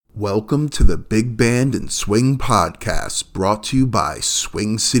Welcome to the Big Band and Swing Podcast, brought to you by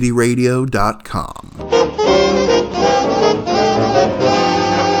SwingCityRadio.com.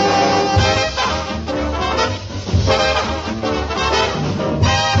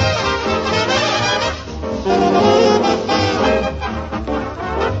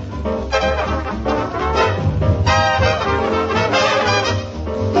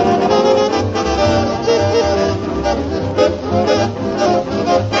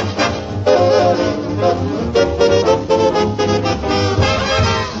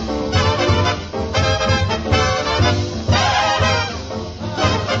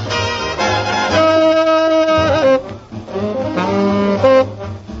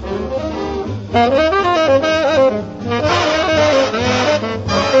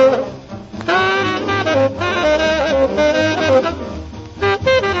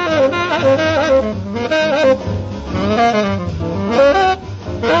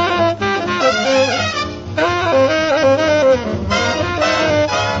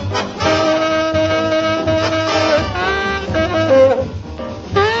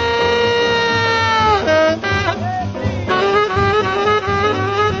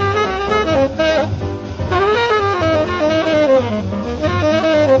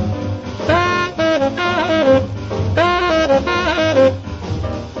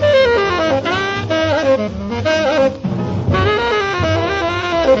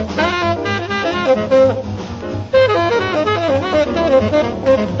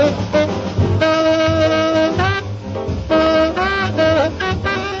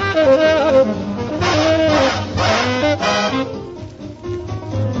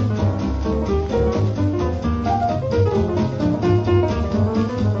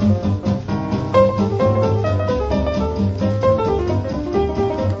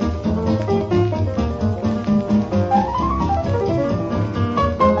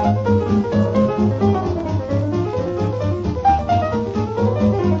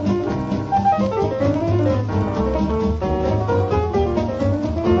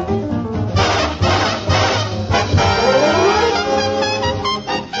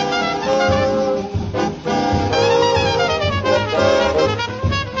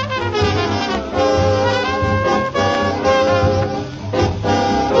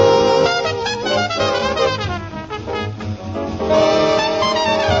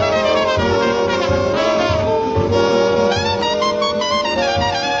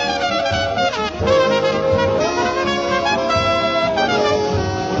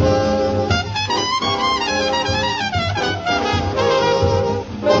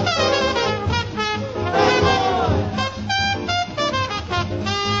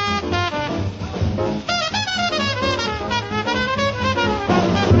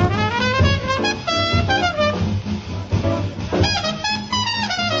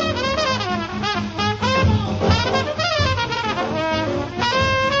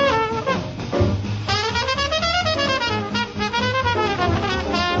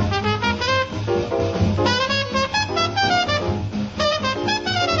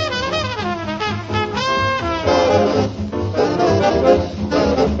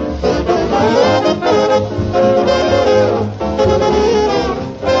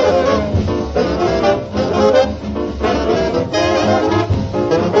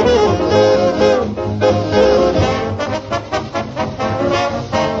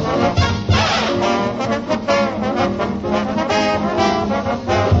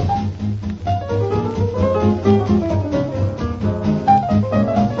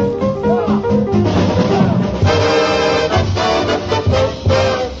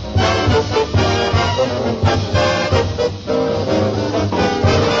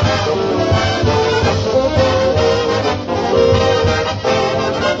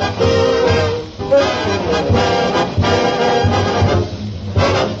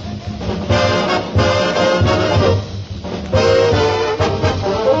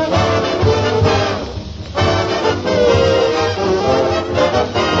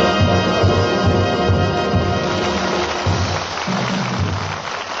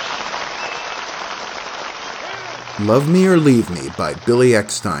 Love Me or Leave Me by Billy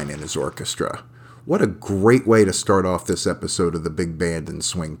Eckstine and his orchestra. What a great way to start off this episode of the Big Band and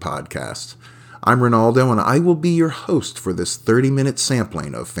Swing Podcast. I'm Ronaldo, and I will be your host for this 30-minute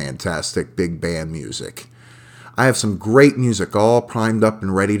sampling of fantastic big band music. I have some great music all primed up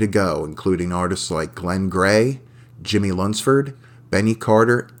and ready to go, including artists like Glenn Gray, Jimmy Lunsford, Benny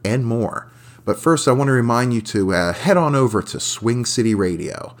Carter, and more. But first, I want to remind you to head on over to Swing City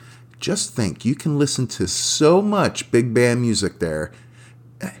Radio. Just think, you can listen to so much big band music there.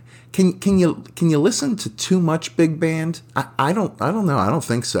 Can you listen to too much big band? I don't know. I don't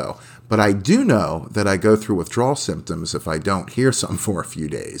think so. But I do know that I go through withdrawal symptoms if I don't hear some for a few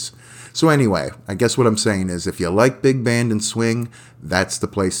days. So anyway, I guess what I'm saying is if you like big band and swing, that's the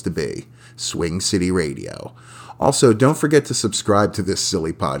place to be. Swing City Radio. Also, don't forget to subscribe to this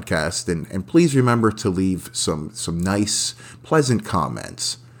silly podcast, and please remember to leave some nice, pleasant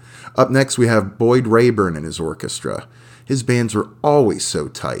comments. Up next, we have Boyd Rayburn and his orchestra. His bands are always so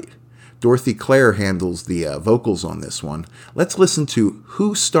tight. Dorothy Clare handles the vocals on this one. Let's listen to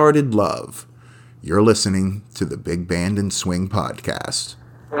Who Started Love. You're listening to the Big Band and Swing Podcast.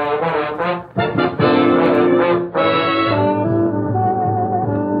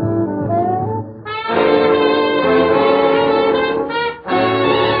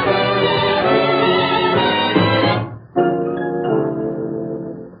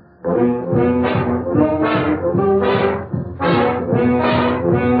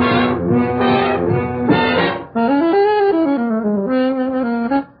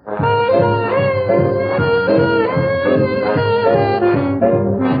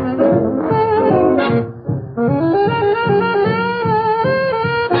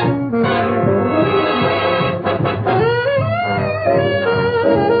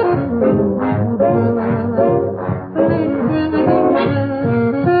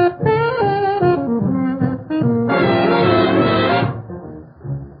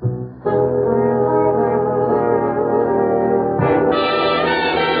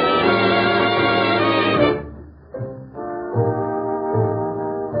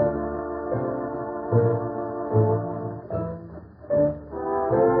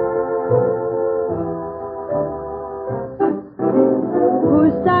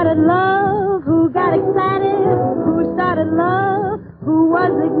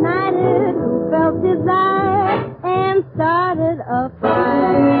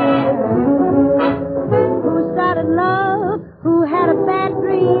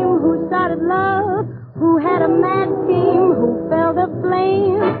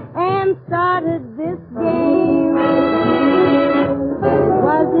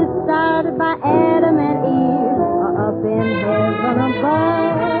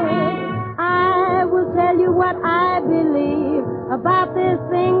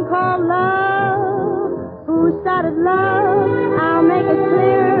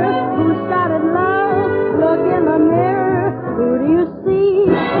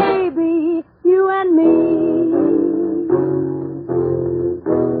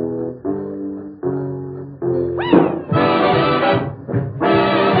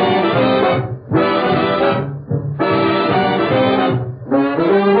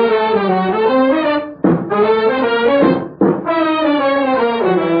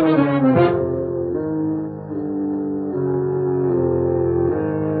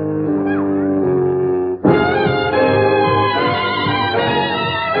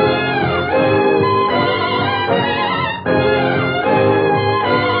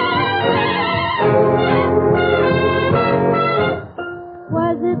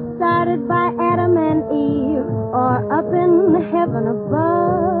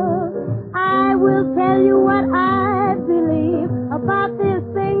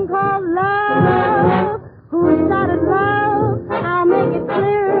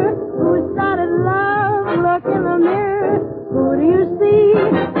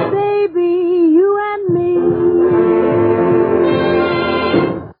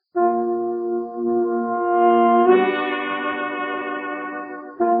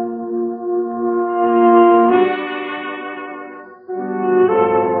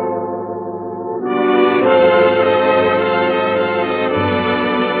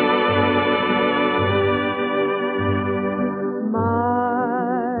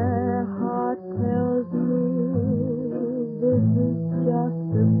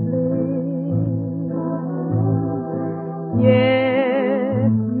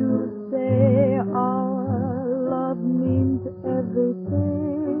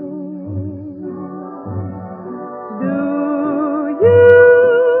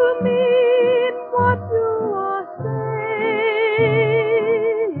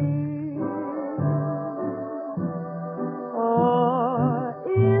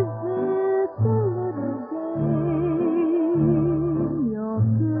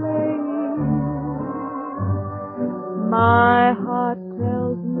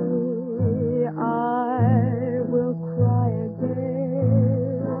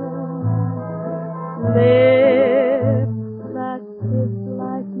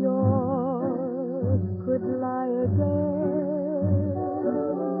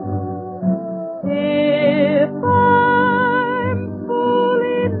 If I'm fool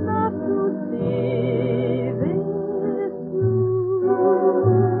enough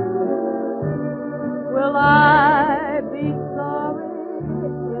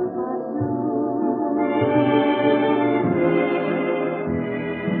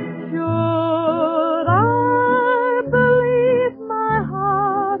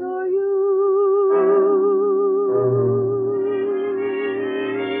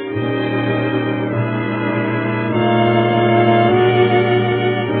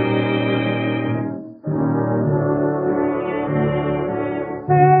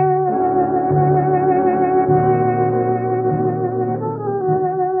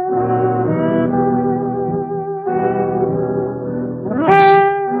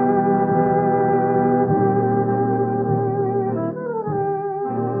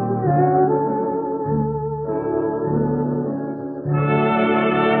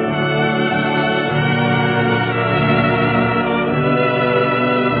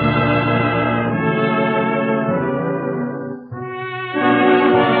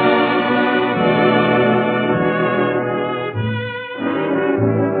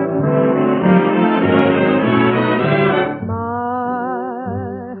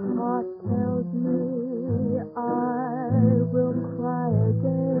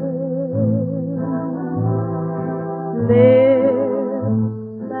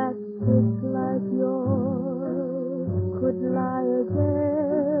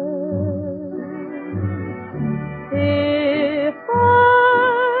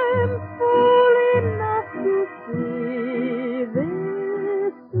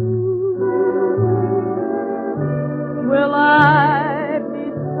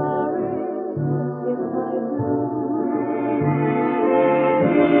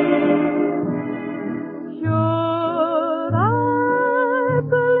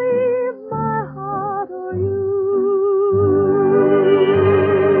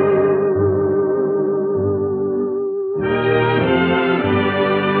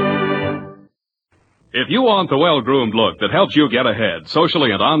If you want the well-groomed look that helps you get ahead,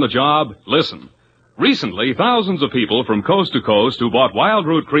 socially and on the job, listen. Recently, thousands of people from coast to coast who bought Wild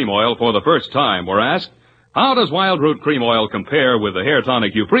Root Cream Oil for the first time were asked, how does Wild Root Cream Oil compare with the hair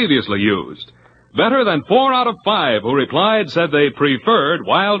tonic you previously used? Better than 4 out of 5 who replied said they preferred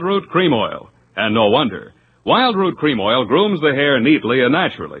Wild Root Cream Oil. And no wonder. Wild Root Cream Oil grooms the hair neatly and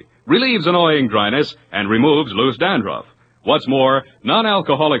naturally, relieves annoying dryness, and removes loose dandruff. What's more,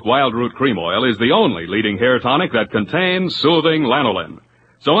 non-alcoholic Wild Root Cream Oil is the only leading hair tonic that contains soothing lanolin.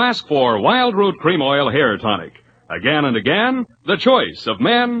 So ask for Wild Root Cream Oil Hair Tonic. Again and again, the choice of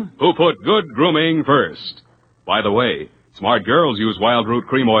men who put good grooming first. By the way, smart girls use Wild Root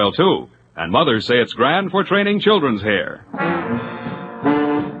Cream Oil too, and mothers say it's grand for training children's hair.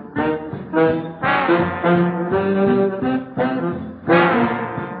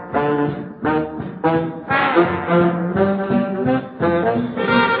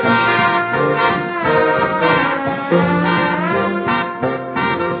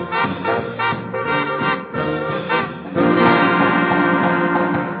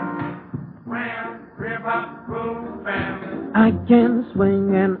 I can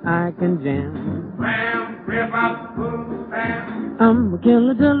swing and I can jam. Wham, rip up, boom, bam. I'm a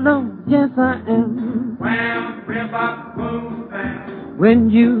killer Delo, yes I am. Wham, rip up, boom, bam. When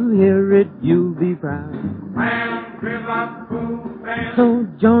you hear it, you'll be proud. Wham, rip up, boom, bam. So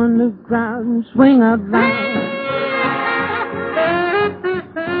join the crowd and swing out loud.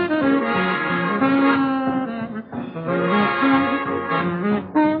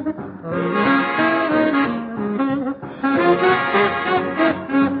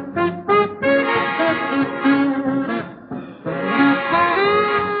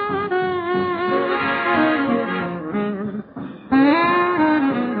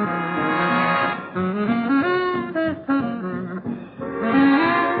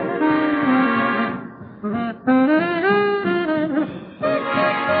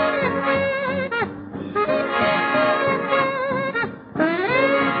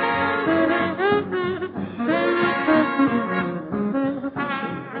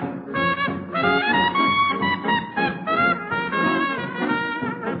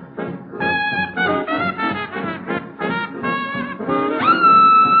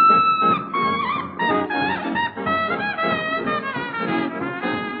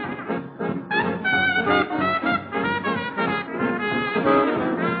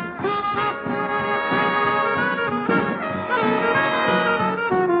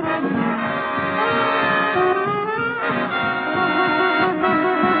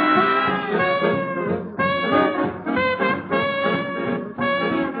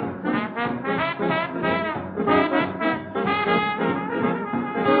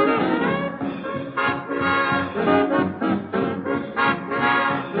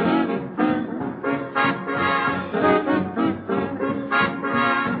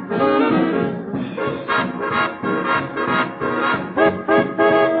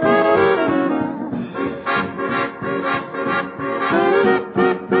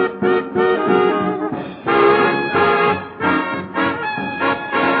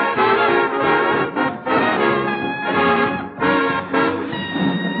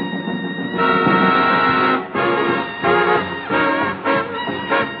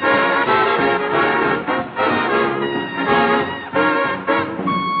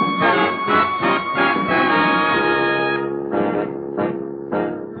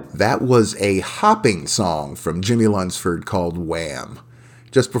 That was a hopping song from Jimmy Lunsford called Wham.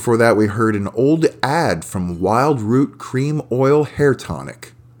 Just before that, we heard an old ad from Wild Root Cream Oil Hair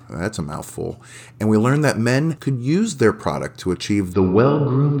Tonic. That's a mouthful. And we learned that men could use their product to achieve the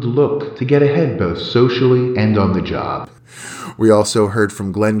well-groomed look to get ahead both socially and on the job. We also heard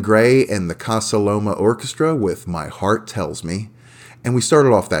from Glenn Gray and the Casa Loma Orchestra with My Heart Tells Me. And we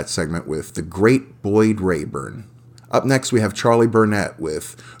started off that segment with the great Boyd Rayburn. Up next, we have Charlie Burnett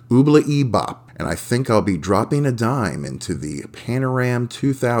with Oobla-ee Bop, and I think I'll be dropping a dime into the Panoram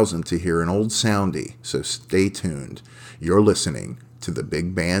 2000 to hear an old soundie, so stay tuned. You're listening to the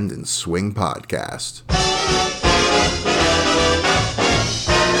Big Band and Swing Podcast.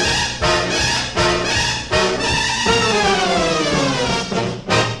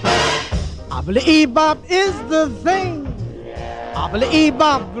 Oobla-ee Bop is the thing. Oobla-ee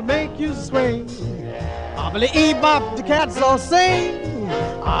Bop will make you swing. Oobla-ee Bop, the cats all sing.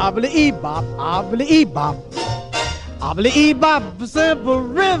 Oobla-ee Bop, Oobla-ee Bop. Oobla-ee Bop, a simple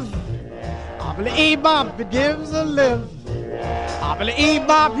riff. Oobla-ee Bop, it gives a lift. Oobla-ee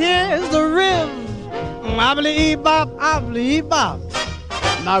Bop, here's the riff. Oobla-ee Bop, Oobla-ee Bop.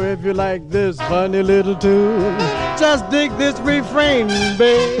 Now if you like this funny little tune, just dig this refrain,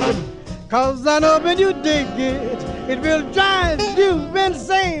 babe. 'cause I know when you dig it will drive you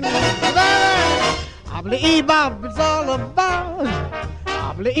insane. I believe bop it's all about.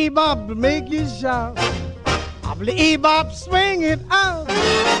 I believe bop will make you shout. I believe bop swing it out.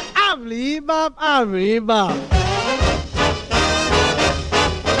 I believe bop, I believe bop.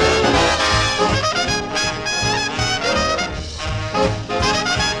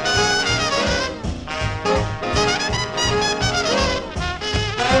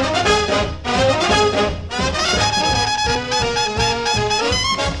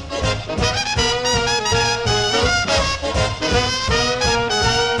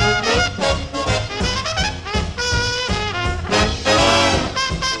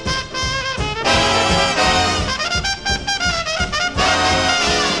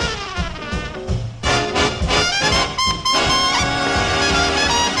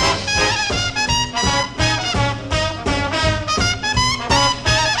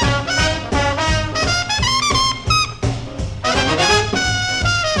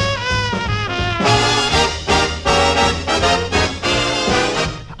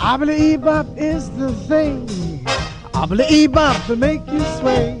 I believe bop is the thing. I believe bop to make you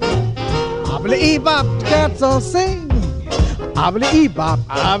sway. I believe bop the cats all sing. I believe bop,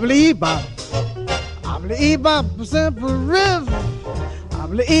 I believe bop. I believe bop a simple riff. I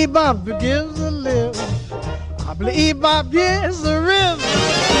believe bop gives a lift. I believe bop, yes, a riff.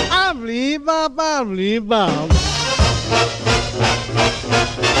 I believe bop, I believe bop.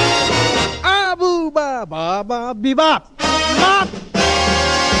 Ah, boo, ba, ba, ba, bee, bop, bop.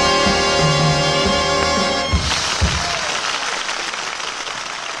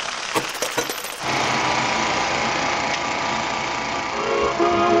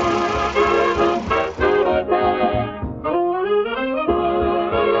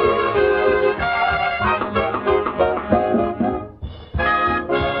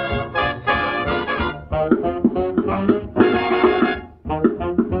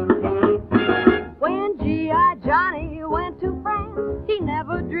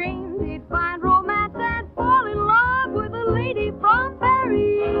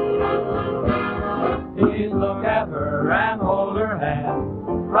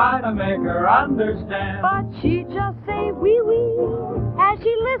 Make her understand, but she just say wee wee as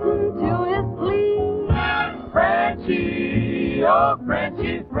she listened to his plea. Frenchie, oh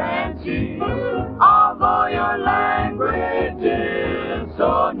Frenchie, Frenchie, although your language is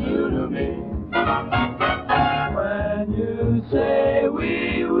so new to me, when you say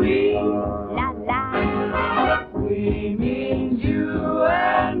wee wee, la la, we mean you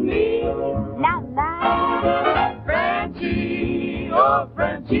and me, la la. Frenchie, oh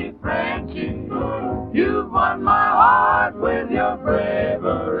Frenchie, Frenchie, you've won my heart with your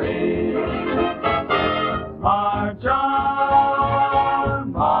bravery. March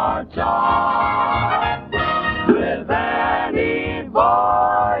on, with any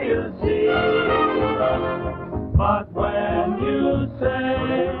boy you see. But when you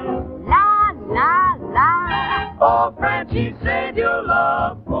say, la, la, la, oh Frenchie, save your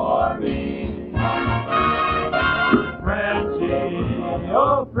love for me. Frenchie,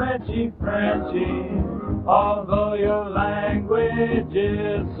 oh Frenchie, Frenchie, although your language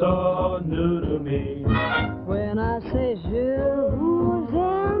is so new to me. when I say je vous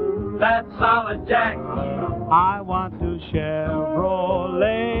aime, That's solid, Jack. I want to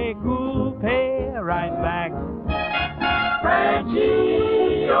Chevrolet coupe right back.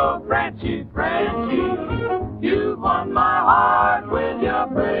 Frenchie, oh Frenchie, Frenchie, you've won my heart with your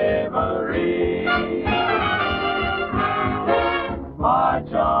bravery.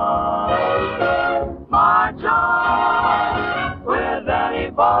 March on, with any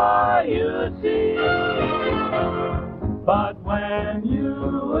boy you see. But when you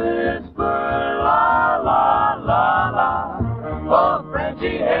whisper la la la la, oh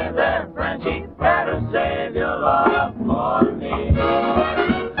Frenchie, hey there Frenchie, better save your love for me.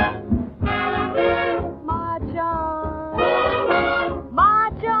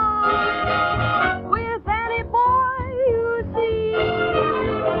 march on, with any boy you see.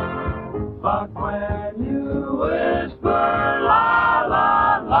 But when you whisper la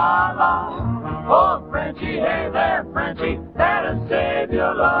la la la, oh Frenchie, hey there Frenchie, better save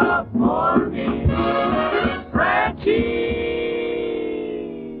your love for me. Frenchie.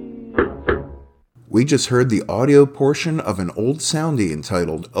 We just heard the audio portion of an old soundie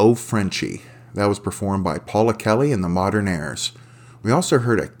entitled Oh Frenchie. That was performed by Paula Kelly and the Modern Airs. We also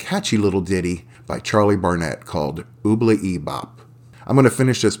heard a catchy little ditty by Charlie Barnett called Oobla-Ee-Bop. I'm going to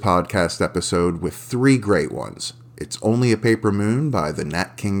finish this podcast episode with 3 great ones. It's Only a Paper Moon by the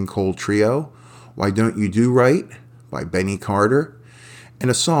Nat King Cole Trio, Why Don't You Do Right by Benny Carter, And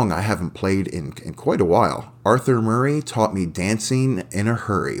a song I haven't played in quite a while. Arthur Murray Taught Me Dancing in a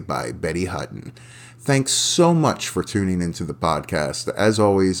Hurry by Betty Hutton. Thanks so much for tuning into the podcast. As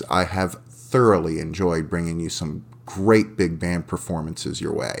always, I have thoroughly enjoyed bringing you some great big band performances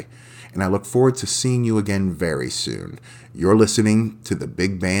your way. And I look forward to seeing you again very soon. You're listening to the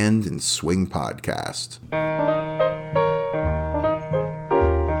Big Band and Swing Podcast.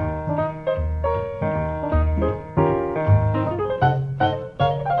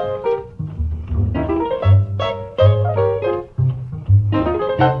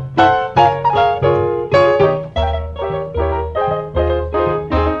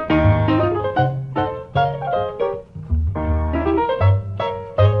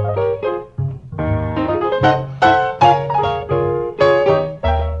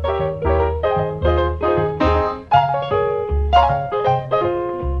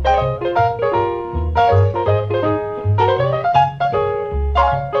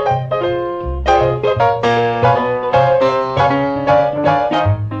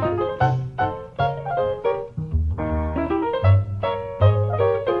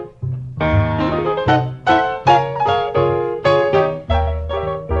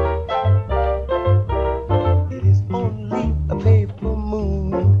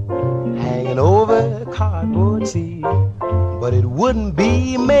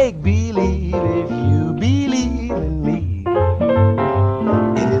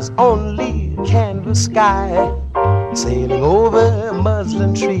 Sailing over a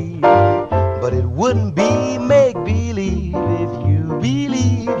muslin tree, but it wouldn't be make-believe if you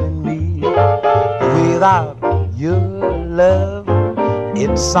believe in me. Without your love,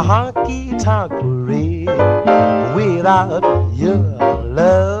 it's a honky-tonk parade. Without your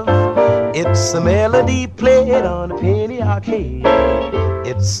love, it's a melody played on a penny arcade.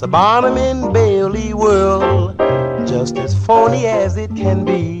 It's a Barnum and Bailey world, just as phony as it can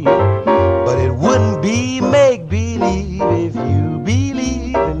be. But it wouldn't be make-believe if you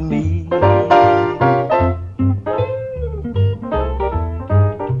believe in me.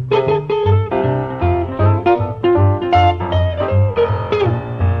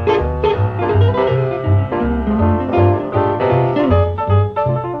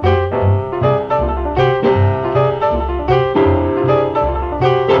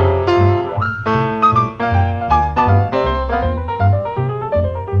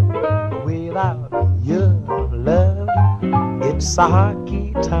 It's a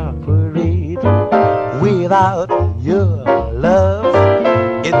honky-tonk parade. Without your love,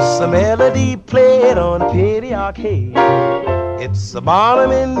 it's a melody played on a penny arcade. It's a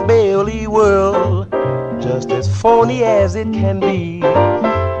Barnum and Bailey world, just as phony as it can be.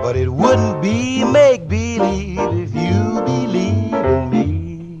 But it wouldn't be make-believe if you believe in me.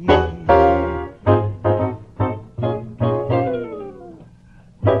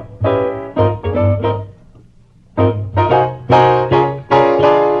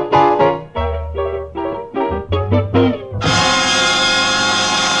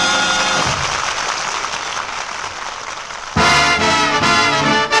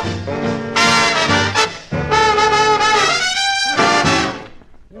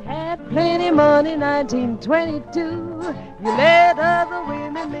 Plenty money, 1922. You let other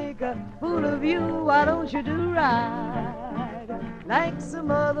women make a fool of you. Why don't you do right like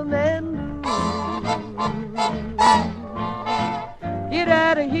some other men do? Get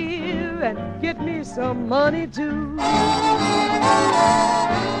out of here and get me some money too.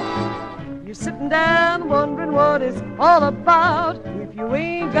 You're sitting down wondering what it's all about. If you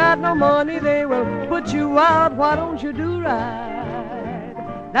ain't got no money, they will put you out. Why don't you do right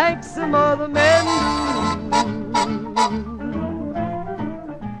like some other men do?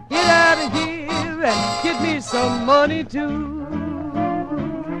 Get out of here and get me some money too.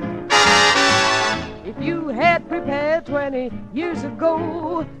 If you had prepared 20 years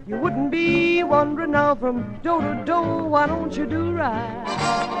ago, you wouldn't be wandering now from door to door. Why don't you do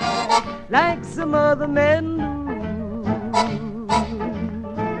right like some other men do?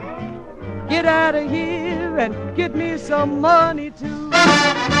 Get out of here and get me some money too.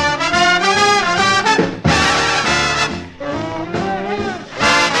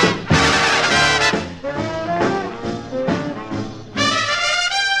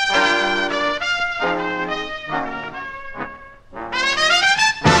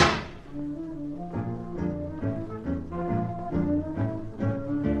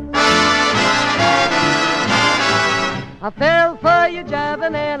 I fell for your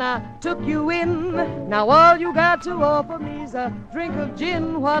jiving and I took you in. Now all you got to offer me's a drink of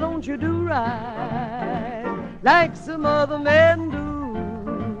gin. Why don't you do right like some other men do?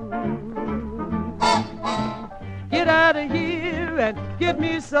 get out of here and get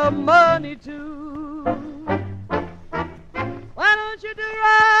me some money too. Why don't you do right?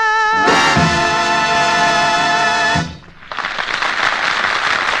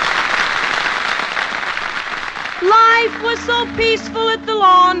 Life was so peaceful at the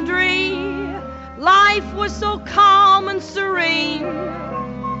laundry. Life was so calm and serene.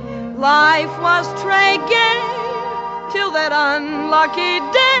 Life was très gai till that unlucky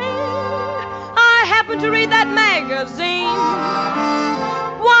day I happened to read that magazine.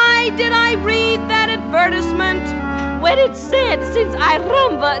 Why did I read that advertisement when it said, since I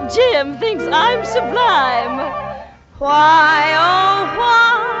rumba, Jim thinks I'm sublime? Why, oh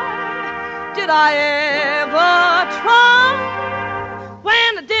why did I ever try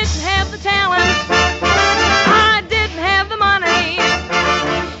when I didn't have the talent, I didn't have the money,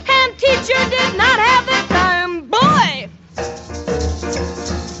 and teacher did not have the time? Boy!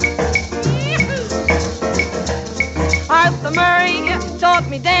 Arthur Murray taught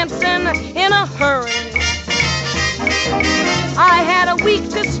me dancing in a hurry. I had a week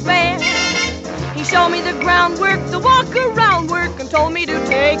to spare. He showed me the groundwork, the walk-around work, and told me to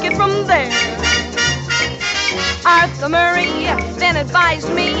take it from there. Arthur Murray then advised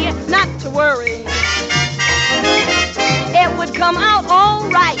me not to worry. It would come out all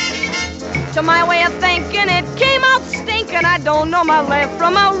right. To my way of thinking, it came out stinking. I don't know my left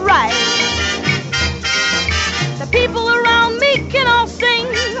from my right. The people around me can all sing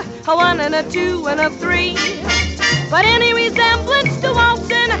a 1 and a 2 and a 3. But any resemblance to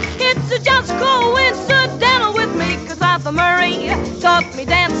waltzing, it's just coincidental with me, 'cause Arthur Murray taught me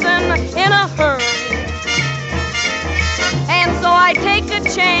dancing in a hurry. And so I take a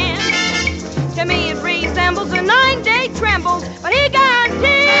chance. To me it resembles a 9-day trembles, but he guarantees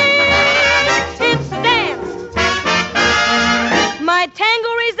it's a dance. My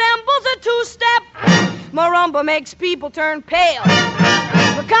tango resembles a 2-step. Marimba makes people turn pale.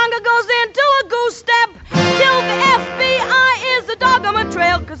 The conga goes into a goose step. Till the FBI is a dog on my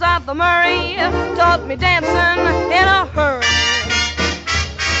trail, 'cause Arthur Murray taught me dancing in a hurry.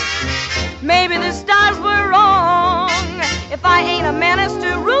 Maybe the stars were wrong. If I ain't a menace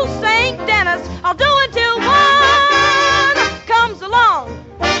to Ruth St. Denis, I'll do until one comes along.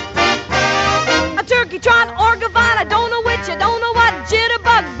 A turkey trot or gavotte, I don't know which, I don't know what.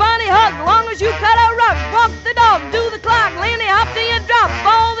 Jitterbug, bunny hug, long as you cut a rug. Walk the dog, do the clock, Lenny hop till you drop.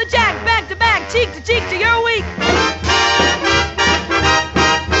 Ball the jack, back to back, cheek to cheek till you're weak.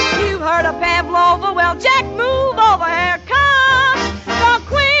 You've heard of Pavlova, well, Jack, move over, here comes the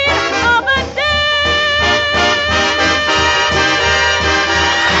queen of the day.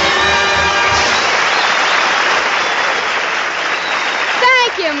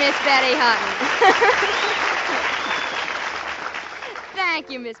 Thank you, Miss Betty Hutton. Thank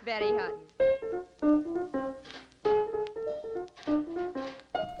you, Miss Betty Hutton.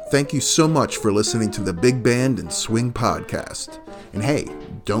 Thank you so much for listening to the Big Band and Swing podcast. And hey,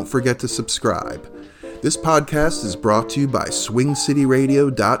 don't forget to subscribe. This podcast is brought to you by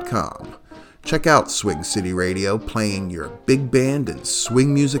SwingCityRadio.com. Check out Swing City Radio, playing your big band and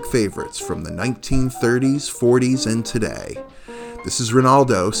swing music favorites from the 1930s, 40s, and today. This is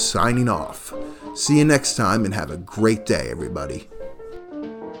Ronaldo signing off. See you next time and have a great day, everybody.